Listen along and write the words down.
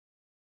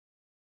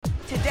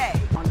today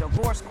on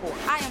Divorce Court.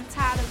 I am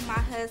tired of my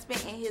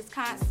husband and his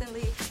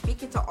constantly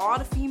speaking to all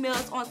the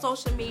females on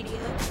social media,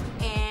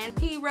 and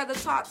he'd rather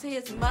talk to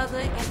his mother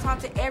and talk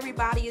to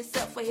everybody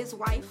except for his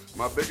wife.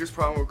 My biggest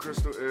problem with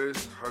Crystal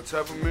is her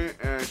temperament,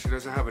 and she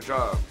doesn't have a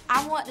job.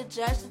 I want the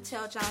judge to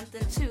tell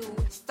Jonathan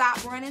to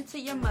stop running to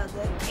your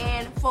mother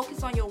and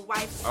focus on your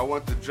wife. I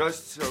want the judge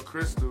to tell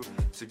Crystal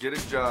to get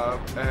a job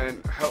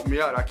and help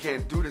me out. I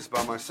can't do this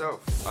by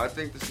myself. I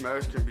think this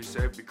marriage can be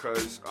saved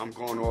because I'm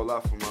going all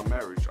out for my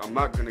marriage. I'm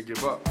not going to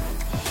give up.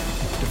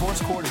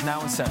 Divorce Court is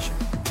now in session.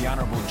 The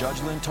Honorable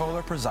Judge Lynn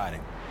Toller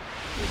presiding.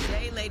 Good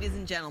day, ladies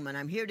and gentlemen.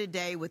 I'm here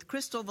today with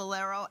Crystal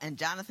Valero and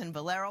Jonathan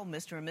Valero,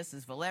 Mr. and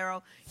Mrs.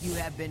 Valero. You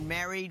have been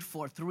married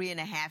for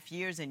 3.5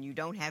 years, and you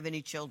don't have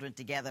any children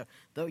together,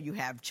 though you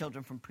have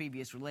children from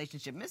previous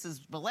relationship.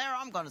 Mrs. Valero,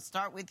 I'm going to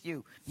start with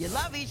you. You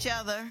love each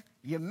other,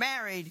 you're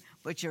married,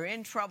 but you're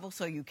in trouble,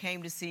 so you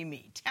came to see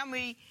me. Tell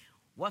me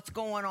what's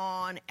going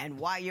on and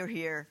why you're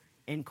here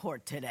in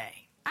court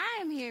today. I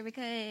am here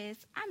because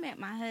I met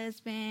my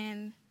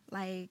husband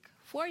like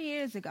 4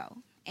 years ago,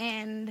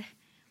 and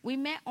we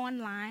met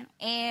online,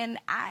 and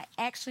I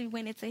actually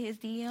went into his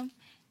DM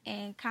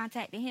and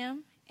contacted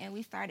him, and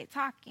we started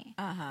talking.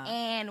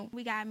 And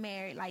we got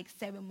married like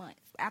 7 months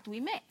after we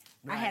met.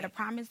 Right. I had a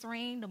promise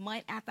ring the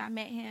month after I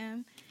met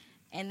him,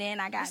 and then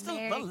I got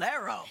married.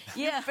 Valero.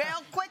 Yeah. You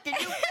fell quick and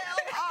you fell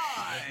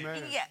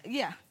hard.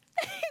 Yeah.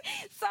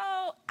 So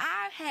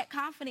I had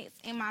confidence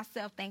in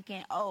myself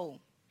thinking, oh,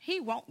 he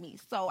want me,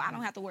 so I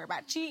don't have to worry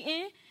about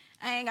cheating.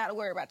 I ain't got to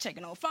worry about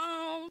checking on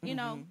phone, you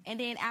know. And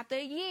then after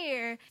a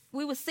year,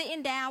 we was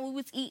sitting down, we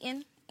was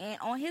eating, and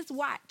on his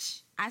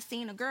watch, I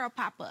seen a girl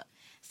pop up.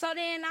 So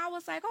then I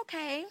was like,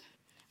 okay.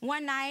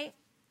 One night,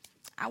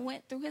 I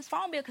went through his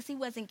phone bill because he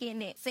wasn't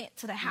getting it sent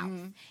to the house.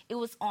 It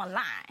was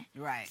online.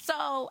 Right.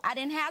 So I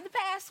didn't have the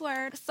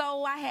password,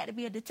 so I had to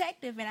be a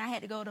detective, and I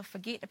had to go to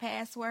forget the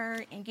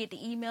password and get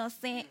the email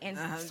sent and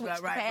switch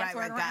the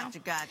password around.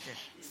 Gotcha.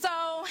 So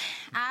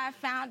I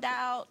found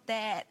out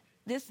that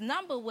this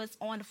number was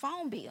on the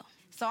phone bill.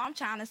 So I'm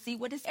trying to see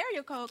where this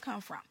area code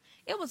come from.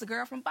 It was a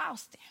girl from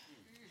Boston.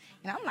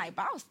 And I'm like,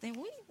 Boston?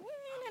 We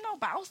ain't no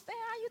Boston.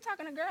 How you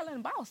talking to a girl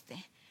in Boston?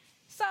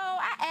 So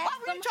I asked Why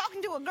were you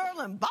talking to a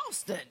girl in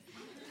Boston?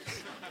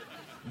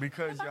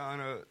 Because, Your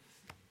Honor,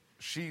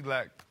 she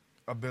lacked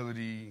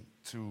ability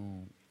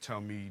to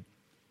tell me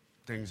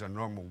things a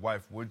normal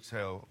wife would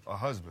tell a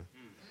husband.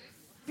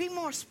 Be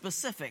more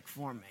specific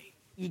for me.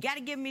 You got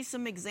to give me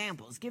some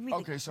examples. Give me.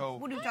 Okay, so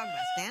what are you talking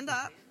about? Stand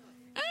up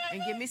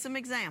and give me some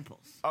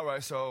examples. All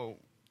right, so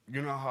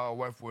you know how a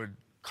wife would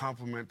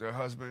compliment their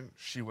husband?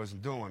 She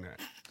wasn't doing that.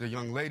 The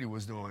young lady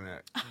was doing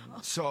that.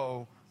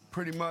 So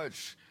pretty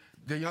much,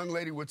 the young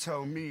lady would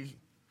tell me,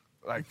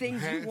 like,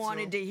 things you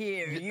wanted to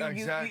hear.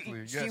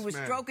 Exactly. She was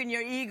stroking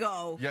your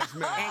ego. Yes,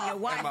 ma'am. And your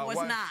wife was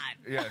not.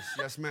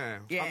 Yes,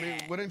 ma'am. Yeah. I mean,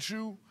 wouldn't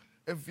you,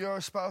 if your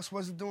spouse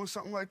wasn't doing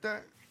something like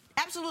that?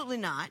 Absolutely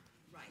not.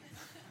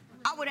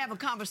 I would have a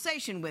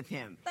conversation with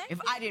him if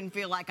I didn't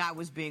feel like I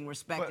was being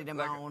respected in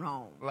my own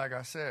home. Like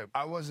I said,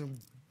 I wasn't.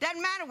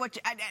 Doesn't matter what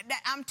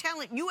I'm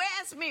telling you.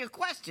 Asked me a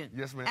question.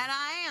 Yes, ma'am. And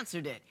I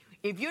answered it.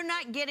 If you're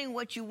not getting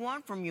what you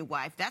want from your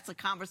wife, that's a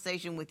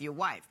conversation with your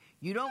wife.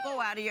 You don't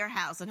go out of your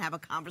house and have a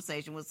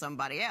conversation with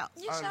somebody else.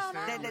 You showed out.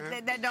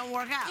 That don't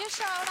work out. You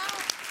showed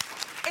out.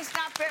 It's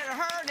not fair to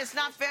her, and it's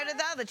not fair to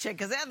the other chick,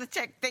 because the other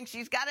chick thinks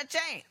she's got a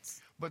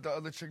chance. But the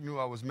other chick knew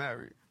I was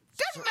married.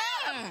 Doesn't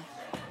matter.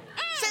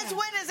 Since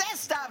when has that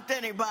stopped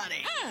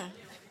anybody?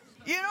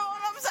 You know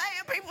what I'm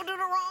saying? People do the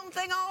wrong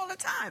thing all the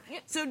time.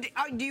 So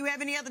do you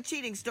have any other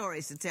cheating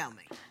stories to tell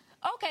me?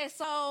 Okay,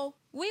 so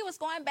we was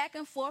going back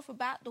and forth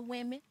about the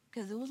women,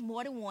 because it was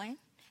more than one.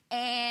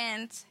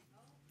 And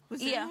was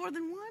there more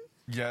than one?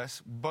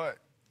 Yes, but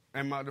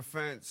in my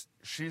defense,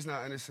 she's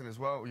not innocent as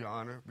well, Your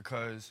Honor,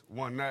 because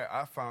one night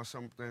I found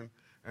something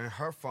in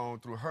her phone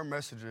through her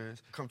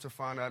messages. Come to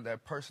find out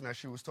that person that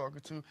she was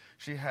talking to,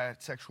 she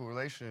had sexual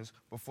relations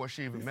before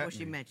she even met me. Before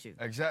she met you.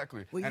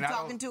 Exactly. Were you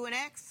talking to an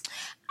ex?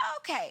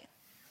 Okay.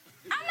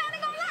 I'm not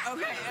even gonna lie.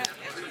 Okay.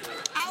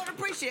 I would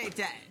appreciate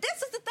that.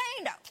 This is the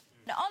thing, though.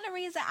 The only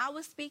reason I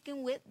was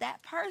speaking with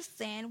that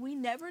person, we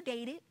never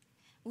dated.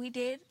 We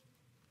did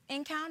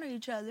encounter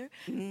each other,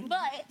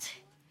 but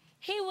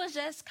he was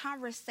just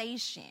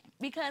conversation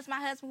because my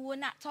husband would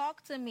not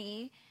talk to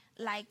me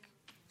like.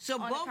 So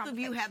both of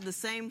you have the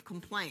same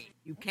complaint.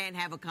 You can't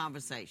have a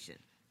conversation.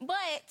 But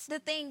the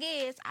thing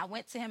is, I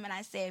went to him and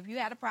I said, if you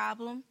had a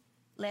problem,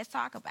 let's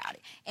talk about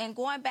it. And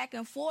going back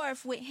and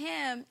forth with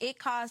him, it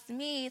caused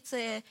me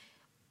to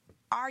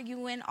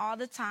arguing all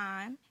the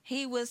time.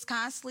 He was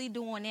constantly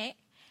doing it.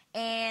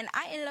 And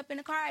I ended up in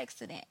a car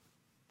accident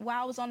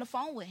while I was on the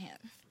phone with him.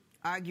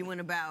 Arguing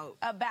about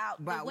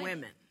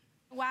women.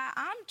 While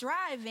I'm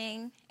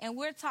driving and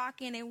we're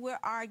talking and we're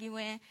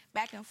arguing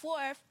back and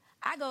forth,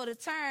 I go to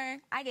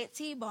turn, I get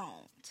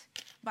T-boned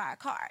by a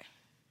car.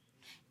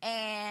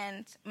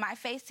 And my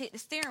face hit the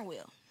steering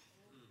wheel.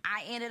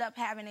 I ended up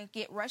having to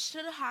get rushed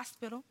to the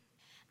hospital.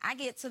 I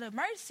get to the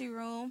emergency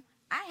room.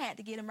 I had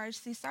to get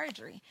emergency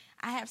surgery.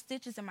 I have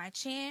stitches in my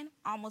chin,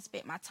 almost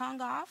bit my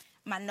tongue off.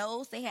 My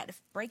nose, they had to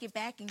break it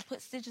back and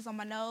put stitches on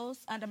my nose,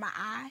 under my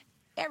eye,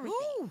 everything.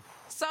 Ooh.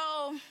 So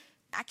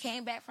I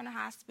came back from the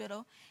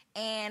hospital,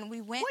 and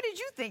we went. What did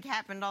you think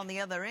happened on the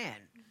other end?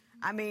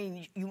 I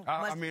mean, you must...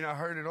 I mean, I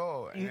heard it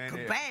all. You and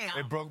kabam.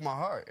 it broke my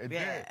heart. It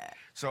Yeah. did.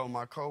 So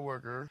my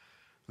coworker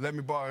let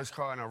me borrow his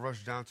car, and I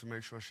rushed down to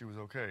make sure she was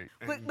okay.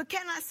 But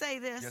can I say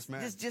this? Yes,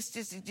 ma'am.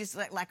 Just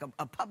like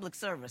a public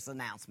service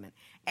announcement.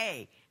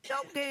 Hey,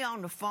 don't get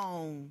on the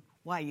phone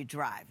while you're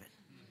driving.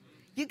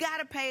 You got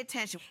to pay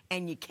attention,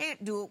 and you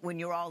can't do it when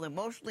you're all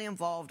emotionally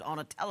involved on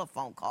a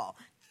telephone call.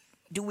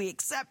 Do we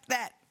accept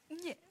that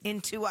Yes.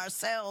 into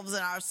ourselves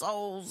and our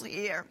souls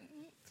here?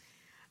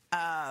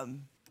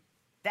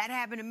 That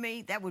happened to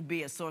me, that would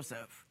be a source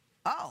of,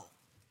 oh,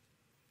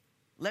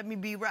 let me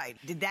be right.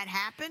 Did that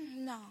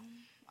happen? No.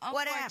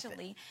 What happened?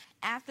 Unfortunately,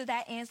 after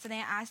that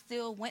incident, I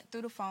still went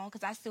through the phone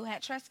because I still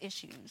had trust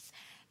issues.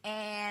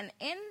 And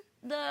in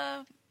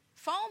the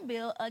phone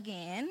bill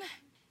again,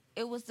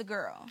 it was the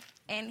girl.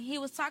 And he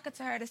was talking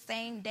to her the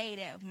same day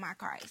that my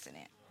car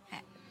accident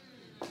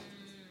happened.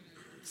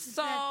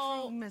 So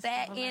true, Mr.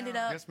 that Valero? ended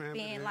up Yes, ma'am, it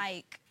being is.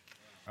 like,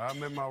 I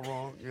admit my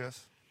wrong,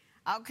 yes.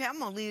 Okay, I'm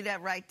going to leave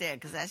that right there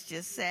because that's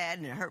just sad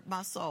and it hurt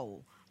my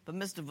soul. But,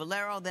 Mr.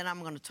 Valero, then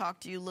I'm going to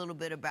talk to you a little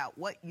bit about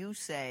what you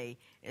say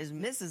is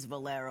Mrs.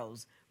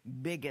 Valero's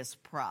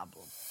biggest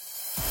problem.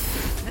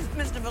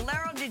 Mr.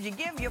 Valero, did you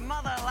give your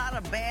mother a lot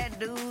of bad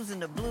news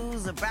and the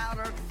blues about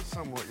her?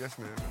 Somewhat, yes,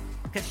 ma'am.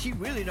 Because she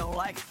really don't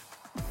like it.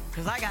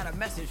 Because I got a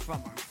message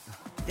from her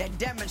that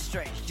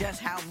demonstrates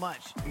just how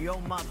much your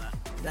mother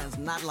does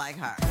not like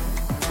her.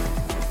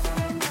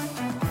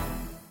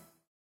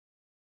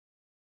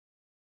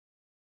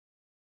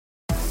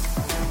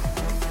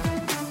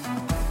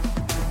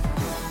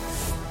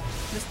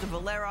 Mr.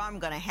 Valero, I'm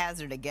going to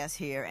hazard a guess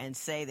here and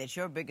say that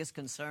your biggest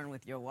concern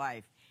with your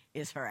wife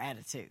is her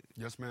attitude.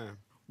 Yes, ma'am.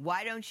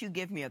 Why don't you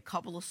give me a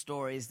couple of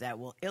stories that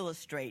will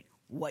illustrate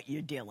what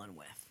you're dealing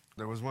with?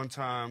 There was one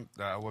time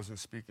that I wasn't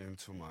speaking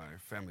to my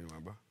family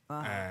member,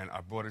 and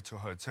I brought it to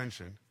her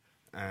attention,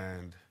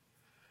 and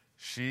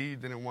she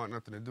didn't want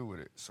nothing to do with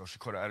it. So she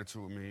caught an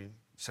attitude with me,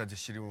 said that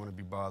she didn't want to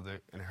be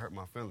bothered, and it hurt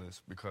my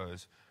feelings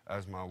because,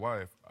 as my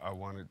wife, I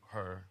wanted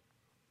her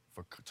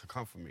to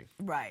comfort me.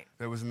 Right.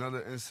 There was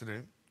another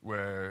incident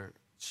where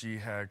she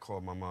had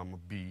called my mom a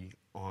B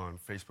on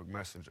Facebook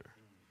Messenger.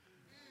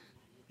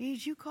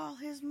 Did you call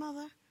his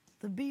mother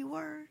the B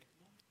word?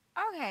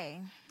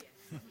 okay.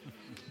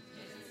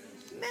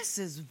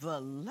 Mrs.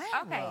 Valero.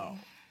 Okay.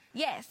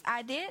 Yes,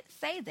 I did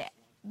say that.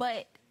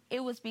 But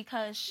it was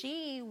because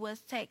she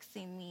was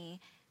texting me,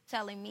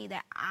 telling me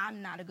that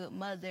I'm not a good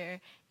mother,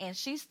 and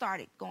she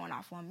started going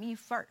off on me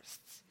first.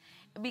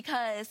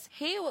 Because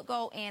he would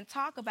go and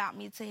talk about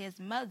me to his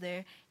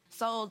mother.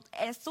 So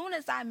as soon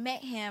as I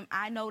met him,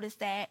 I noticed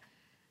that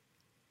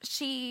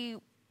she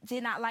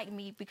did not like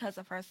me because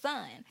of her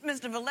son.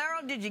 Mr.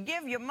 Valero, did you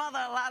give your mother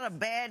a lot of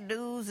bad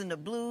news and the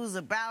blues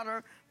about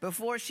her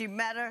before she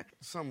met her?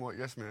 Somewhat,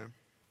 yes, ma'am.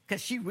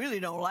 Because she really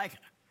don't like her.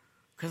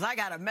 Because I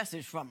got a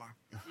message from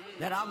her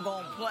that I'm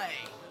going to play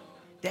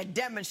that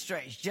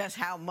demonstrates just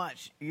how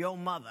much your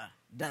mother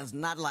does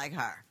not like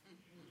her.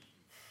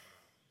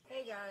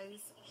 Hey guys,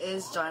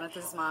 it's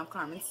Jonathan's mom,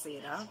 Carmen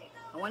Seda.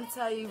 I want to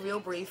tell you real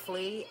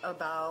briefly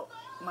about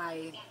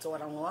my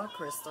daughter-in-law,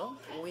 Crystal.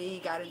 We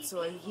got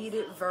into a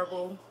heated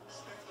verbal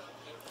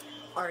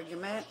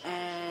argument,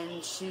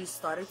 and she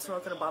started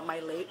talking about my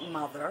late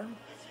mother.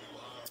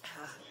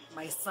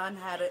 My son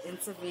had to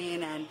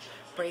intervene and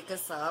break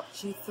us up.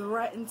 She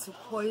threatened to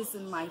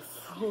poison my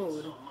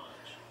food.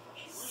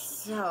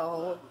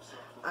 So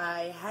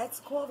I had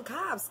to call the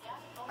cops.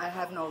 I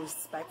have no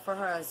respect for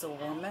her as a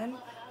woman.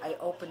 I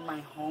opened my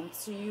home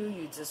to you.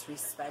 You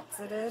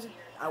disrespected it.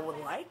 I would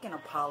like an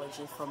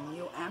apology from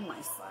you and my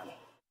son.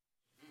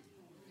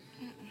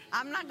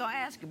 I'm not going to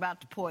ask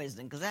about the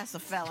poisoning because that's a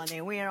felony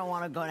and we don't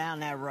want to go down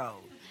that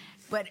road.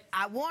 But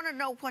I want to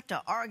know what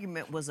the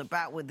argument was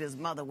about with his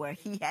mother where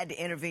he had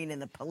to intervene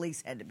and the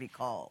police had to be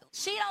called.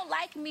 She don't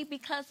like me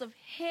because of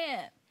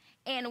him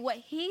and what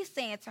he's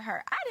saying to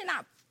her. I did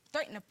not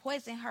threaten to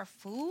poison her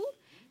food.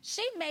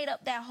 She made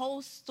up that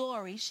whole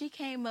story. She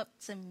came up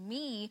to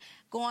me,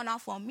 going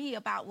off on me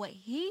about what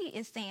he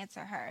is saying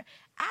to her.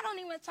 I don't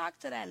even talk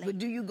to that lady. But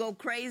do you go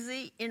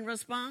crazy in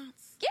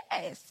response?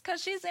 Yes,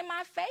 because she's in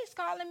my face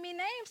calling me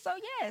names. So,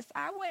 yes,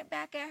 I went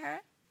back at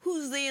her.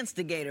 Who's the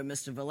instigator,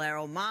 Mr.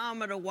 Valero,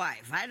 mom or the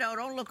wife? I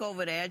don't look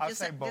over there. I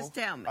say both. Just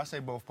tell me. I say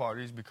both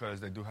parties because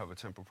they do have a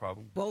temper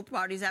problem. Both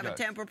parties have a Yes,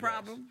 temper yes.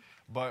 problem?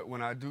 But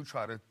when I do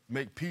try to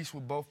make peace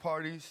with both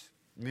parties,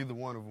 neither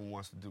one of them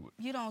wants to do it.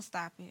 You don't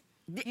stop it.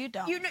 You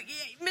don't. You know,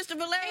 Mr.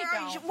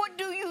 Valero, don't. what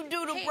do you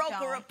do to He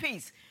broker a don't.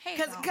 peace? He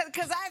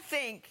Because I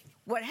think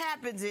what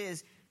happens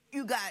is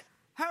you got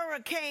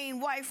hurricane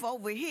wife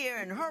over here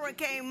and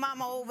hurricane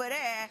mama over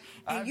there,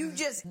 and you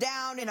just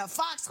down in a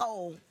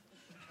foxhole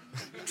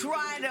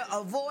trying to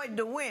avoid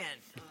the wind.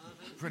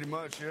 Pretty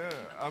much, yeah.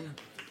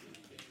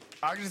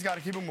 I just got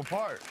to keep them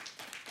apart.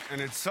 And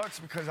it sucks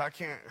because I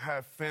can't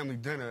have family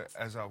dinner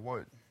as I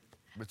would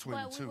between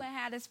the But two. we wouldn't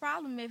have this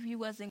problem if you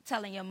wasn't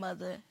telling your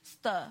mother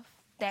stuff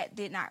that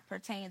did not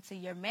pertain to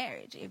your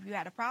marriage. If you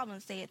had a problem,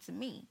 say it to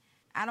me.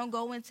 I don't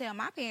go and tell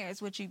my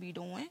parents what you be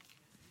doing.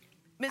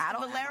 Mr. I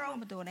don't Valero, I'm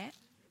doing that.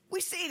 we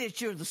see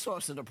that you're the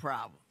source of the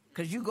problem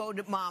because you go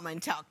to mama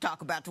and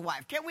talk about the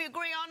wife. Can we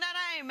agree on that?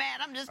 I ain't mad.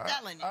 I'm just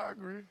telling you. I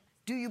agree.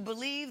 Do you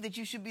believe that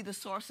you should be the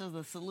source of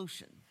the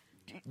solution?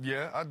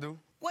 Yeah, I do.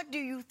 What do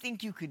you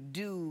think you could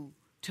do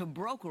to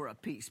broker a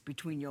peace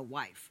between your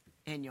wife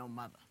and your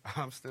mother?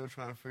 I'm still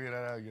trying to figure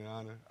that out, Your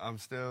Honor. I'm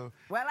still...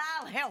 Well,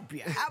 I'll help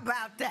you. How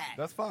about that?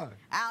 That's fine.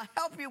 I'll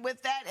help you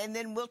with that, and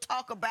then we'll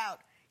talk about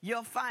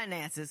your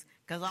finances,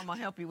 because I'm going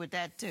to help you with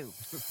that, too.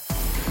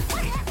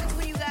 What happens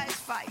when you guys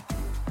fight?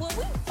 When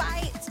we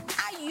fight,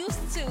 I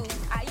used to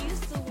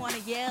want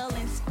to yell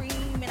and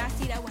scream, and I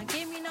see that wouldn't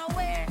get me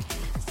nowhere.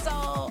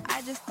 So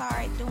I just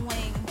started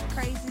doing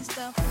crazy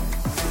stuff.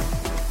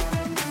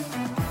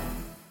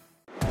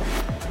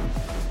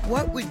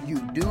 What would you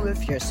do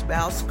if your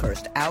spouse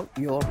cursed out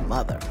your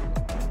mother?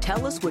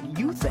 Tell us what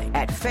you think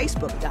at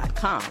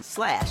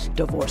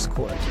facebook.com/Divorce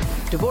Court.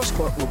 Divorce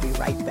Court will be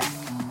right back.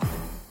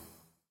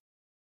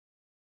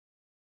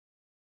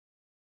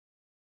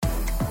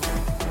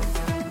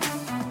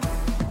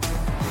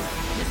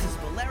 Mrs.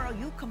 Valero,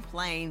 you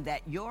complain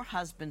that your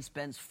husband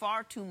spends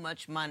far too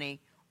much money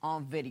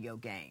on video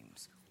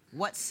games.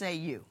 What say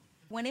you?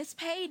 When it's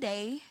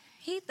payday,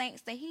 he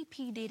thinks that he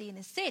P. Diddy in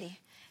the city.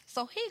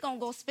 So he gonna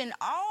go spend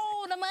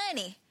all the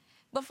money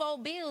before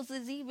bills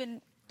is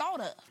even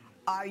thought of.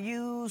 Are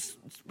you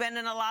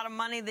spending a lot of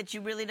money that you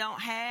really don't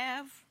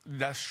have?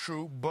 That's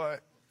true,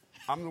 but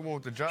I'm the one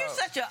with the job. You're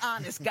such an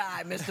honest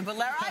guy, Mr.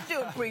 Valero. I do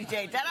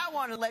appreciate that. I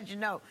want to let you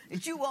know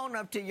that you own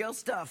up to your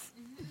stuff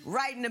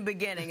right in the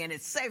beginning, and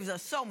it saves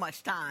us so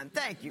much time.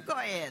 Thank you. Go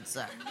ahead,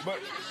 sir.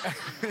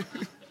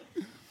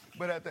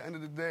 But at the end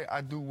of the day,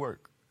 I do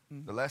work.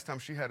 The last time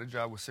she had a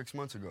job was 6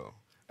 months ago.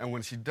 And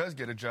when she does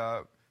get a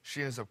job,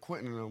 she ends up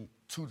quitting them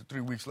 2 to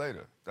 3 weeks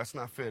later. That's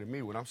not fair to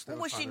me when I'm still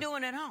What's she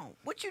doing at home?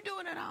 What you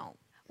doing at home?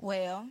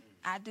 Well,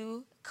 I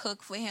do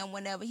cook for him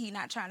whenever he's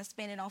not trying to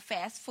spend it on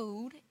fast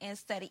food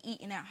instead of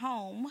eating at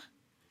home.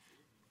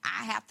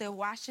 I have to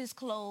wash his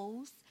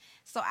clothes.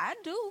 So I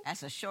do.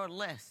 That's a short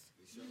list.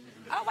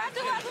 Oh, I do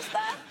other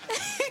stuff.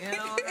 You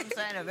know what I'm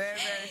saying? A very,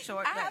 very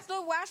short list. I have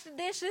to wash the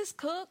dishes,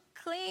 cook,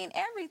 clean,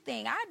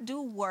 everything. I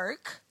do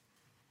work.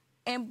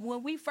 And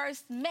when we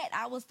first met,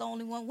 I was the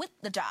only one with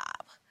the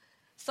job.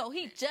 So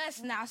he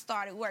just now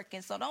started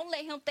working. So don't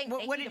let him think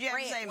that What he's did you have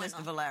to say, breadwinner.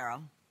 Mr.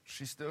 Valero?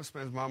 She still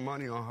spends my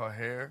money on her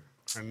hair,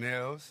 her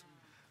nails,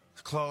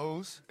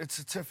 clothes. It's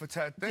a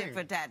tit-for-tat thing.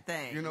 Tit-for-tat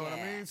thing. You know what I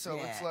Yeah, mean? So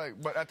yeah. it's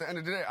like, but at the end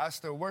of the day, I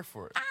still work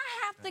for it. I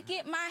have to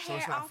get my So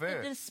it's hair not off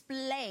fair. the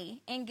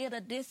display and get a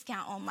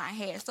discount on my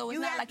hair. So it's You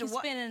not have like to you're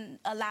what? spending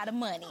a lot of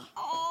money.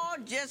 Oh,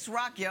 just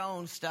rock your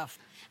own stuff.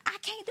 I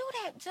can't do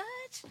that,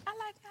 Judge. I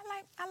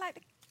like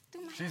to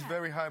do my She's hair.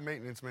 very high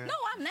maintenance, man. No,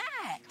 I'm not.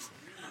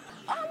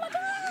 Oh my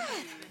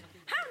God.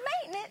 High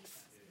maintenance.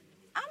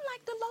 I'm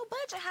like the low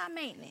budget high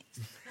maintenance.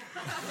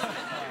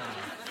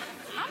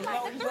 I'm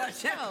like the thrift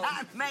store.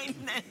 High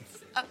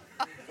maintenance.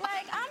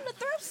 Like I'm the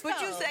thrift store.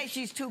 But you say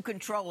she's too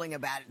controlling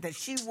about it, that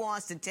she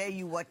wants to tell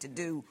you what to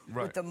do with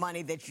Right. the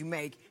money that you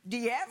make. Do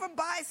you ever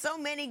buy so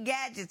many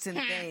gadgets and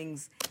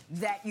things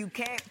that you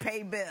can't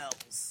pay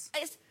bills?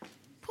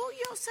 Pull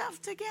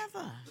yourself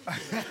together.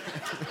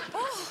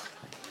 Oh,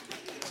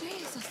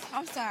 Jesus.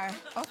 I'm sorry.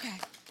 Okay.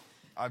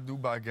 I do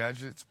buy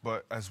gadgets,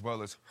 but as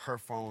well as her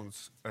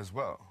phones as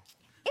well.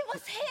 It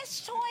was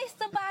his choice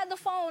to buy the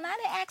phone. I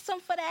didn't ask him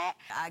for that.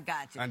 I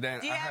got you. And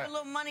then Do you I have had- a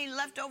little money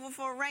left over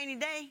for a rainy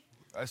day?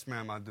 Yes,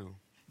 ma'am, I do.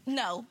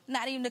 No,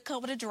 not even to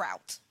cover the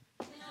drought.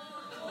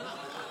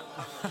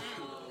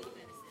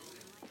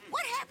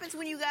 What happens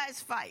when you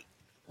guys fight?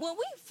 When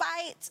we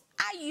fight,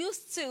 I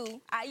used to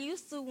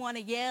want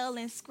to yell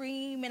and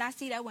scream, and I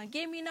see that wouldn't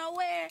get me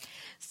nowhere.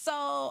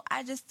 So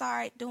I just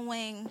started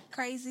doing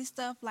crazy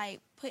stuff like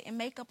putting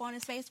makeup on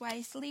his face while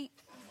he sleep.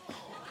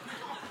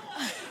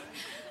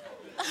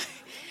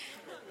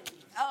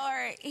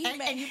 Or he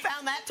And you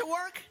found that to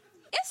work?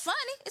 It's funny.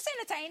 It's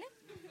entertaining.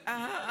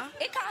 Uh-huh.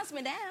 It calms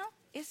me down.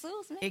 It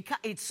soothes me.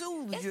 It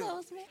soothes It you.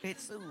 soothes me. It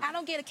soothes. I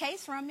don't get a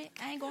case from it.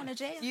 I ain't going to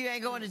jail. You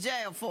ain't going to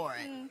jail for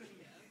it.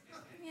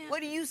 Yeah.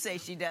 What do you say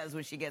she does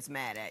when she gets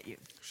mad at you?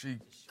 She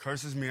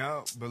curses me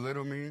out,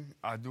 belittle me.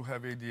 I do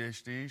have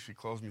ADHD. She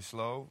calls me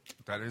slow.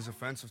 That is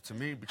offensive to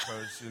me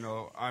because, you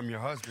know, I'm your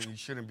husband. You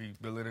shouldn't be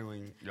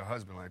belittling your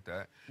husband like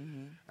that.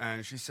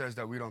 And she says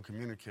that we don't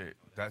communicate.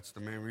 That's the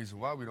main reason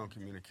why we don't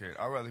communicate.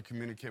 I'd rather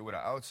communicate with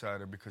an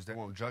outsider because they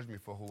won't judge me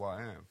for who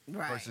I am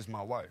Right. versus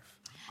my wife.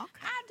 I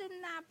did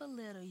not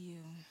belittle you.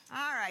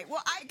 All right.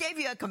 Well, I gave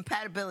you a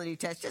compatibility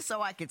test just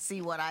so I could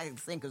see what I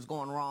think is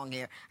going wrong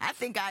here. I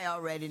think I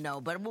already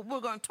know, but we're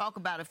going to talk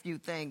about a few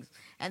things,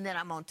 and then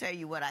I'm going to tell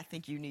you what I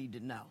think you need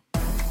to know.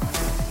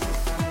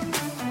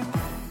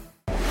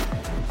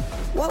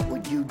 What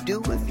would you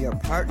do if your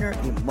partner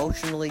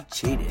emotionally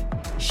cheated?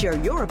 Share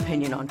your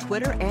opinion on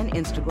Twitter and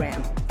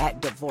Instagram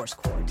at Divorce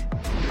Court.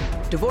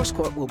 Divorce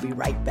Court will be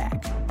right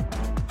back.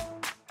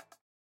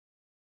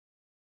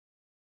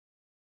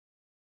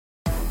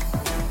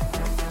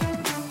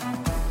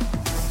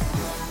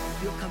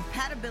 Your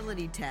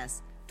compatibility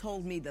test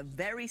told me the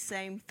very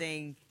same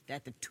thing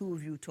that the two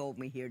of you told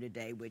me here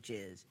today, which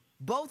is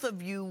both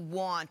of you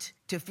want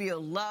to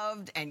feel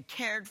loved and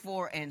cared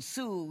for and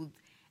soothed,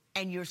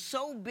 and you're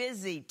so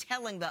busy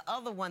telling the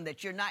other one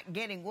that you're not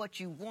getting what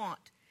you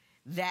want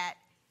that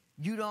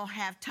you don't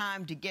have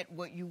time to get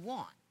what you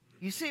want.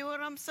 You see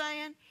what I'm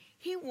saying?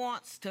 He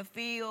wants to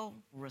feel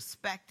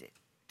respected.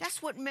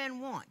 That's what men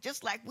want,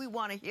 just like we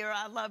want to hear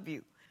I love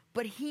you.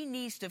 But he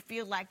needs to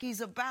feel like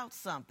he's about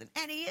something,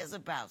 and he is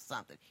about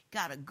something.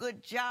 Got a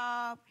good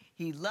job,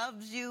 he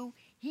loves you.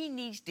 He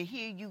needs to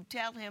hear you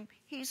tell him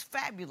he's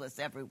fabulous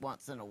every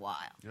once in a while.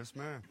 Yes,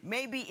 ma'am.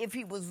 Maybe if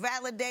he was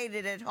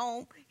validated at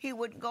home, he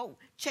wouldn't go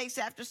chase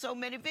after so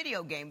many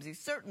video games. He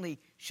certainly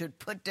should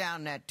put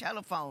down that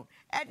telephone.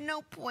 At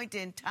no point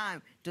in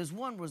time does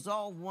one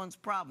resolve one's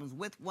problems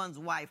with one's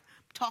wife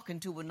talking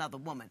to another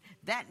woman.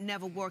 That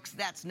never works.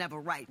 That's never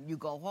right. You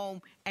go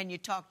home and you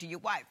talk to your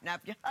wife. Now,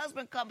 if your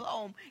husband comes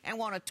home and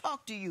want to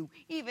talk to you,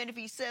 even if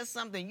he says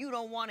something you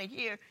don't want to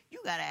hear, you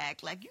got to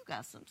act like you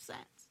got some sense.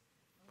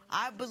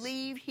 I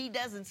believe he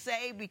doesn't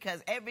say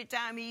because every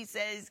time he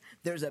says,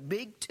 there's a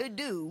big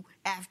to-do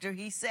after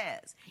he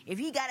says. If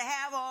he got to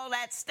have all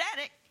that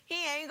static, he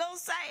ain't going to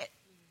say it.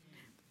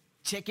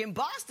 Chick in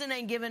Boston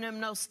ain't giving him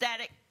no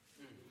static.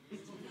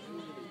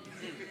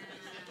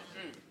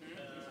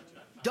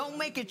 Don't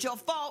make it your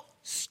fault,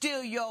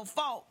 still your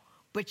fault.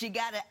 But you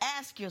got to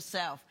ask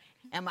yourself,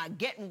 am I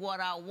getting what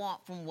I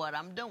want from what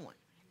I'm doing?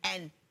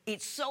 And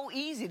it's so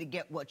easy to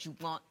get what you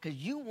want because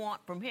you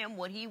want from him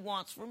what he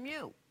wants from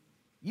you.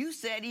 You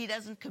said he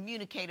doesn't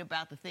communicate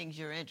about the things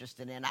you're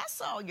interested in. I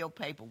saw your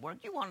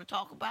paperwork. You want to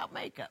talk about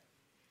makeup.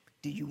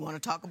 Do you want to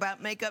talk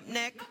about makeup,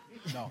 Nick?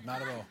 No,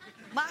 not at all.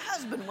 My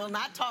husband will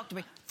not talk to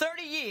me.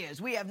 30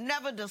 years, we have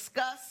never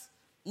discussed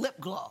lip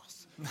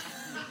gloss.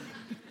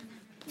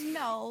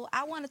 No,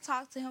 I want to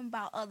talk to him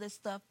about other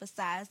stuff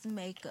besides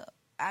makeup.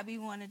 I be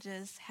want to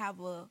just have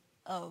a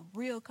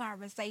real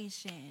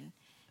conversation.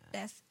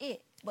 That's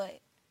it. But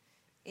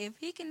if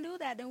he can do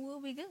that, then we'll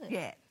be good.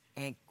 Yeah.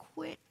 And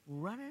quit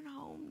running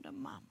home to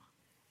mama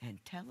and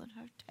telling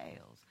her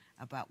tales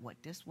about what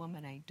this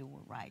woman ain't doing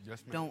right.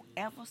 Yes, ma'am. Don't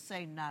ever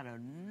say not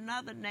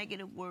another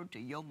negative word to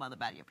your mother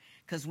about you.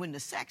 Because when the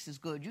sex is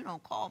good, you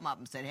don't call mom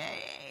and say,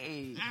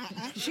 hey,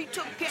 she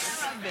took care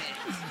of it.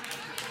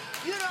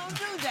 You don't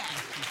do that.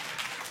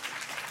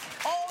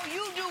 All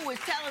you do is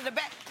tell her the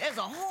best. There's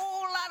a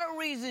whole lot of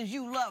reasons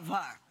you love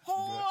her.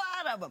 Whole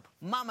lot of them.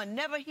 Mama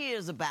never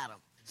hears about them.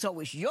 So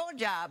it's your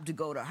job to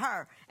go to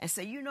her and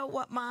say, you know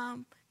what,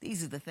 Mom?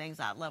 These are the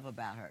things I love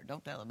about her.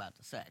 Don't tell her about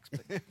the sex.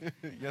 But,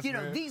 Yes, you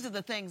know, ma'am. these are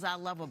the things I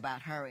love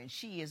about her, and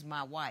she is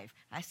my wife.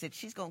 I said,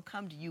 she's going to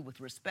come to you with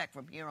respect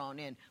from here on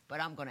in, but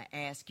I'm going to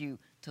ask you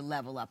to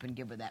level up and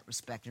give her that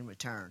respect in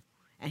return.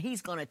 And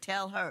he's going to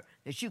tell her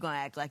that you're going to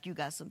act like you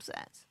got some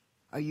sense.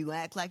 Are you going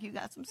to act like you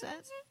got some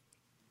sense?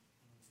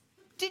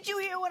 Did you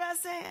hear what I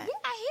said? Yeah,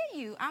 I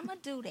hear you. I'm going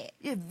to do that.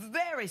 It's a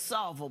very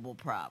solvable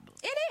problem.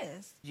 It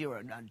is. You're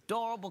an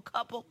adorable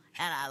couple,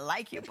 and I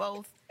like you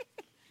both.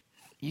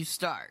 You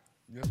start.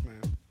 Yes,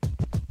 ma'am.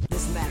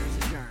 This matter is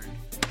adjourned.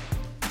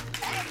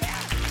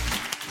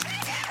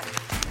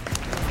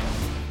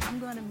 I'm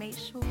going to make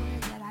sure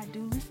that I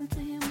do listen to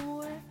him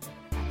more.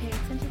 I pay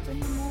attention to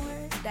him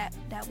more.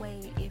 That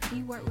way, if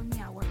he work with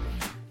me, I work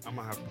with him. I'm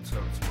gonna have to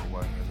tell it to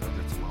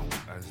my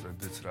wife as I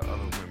did to the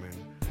other women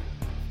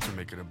to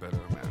make it a better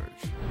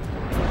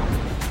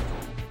marriage.